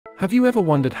Have you ever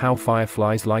wondered how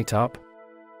fireflies light up?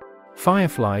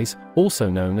 Fireflies, also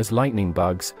known as lightning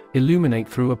bugs, illuminate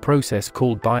through a process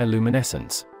called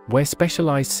bioluminescence, where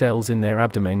specialized cells in their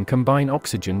abdomen combine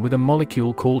oxygen with a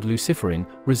molecule called luciferin,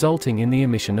 resulting in the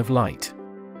emission of light.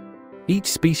 Each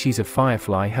species of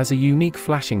firefly has a unique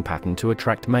flashing pattern to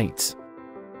attract mates.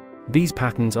 These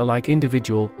patterns are like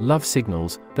individual love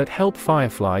signals that help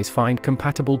fireflies find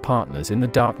compatible partners in the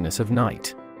darkness of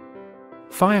night.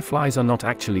 Fireflies are not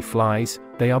actually flies,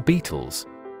 they are beetles.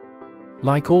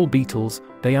 Like all beetles,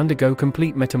 they undergo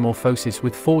complete metamorphosis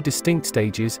with 4 distinct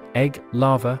stages: egg,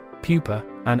 larva, pupa,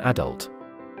 and adult.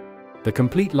 The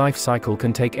complete life cycle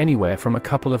can take anywhere from a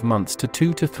couple of months to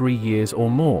 2 to 3 years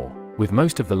or more, with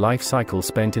most of the life cycle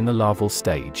spent in the larval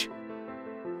stage.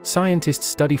 Scientists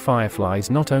study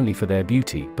fireflies not only for their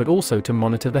beauty but also to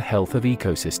monitor the health of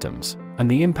ecosystems,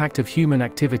 and the impact of human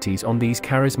activities on these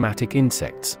charismatic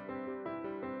insects.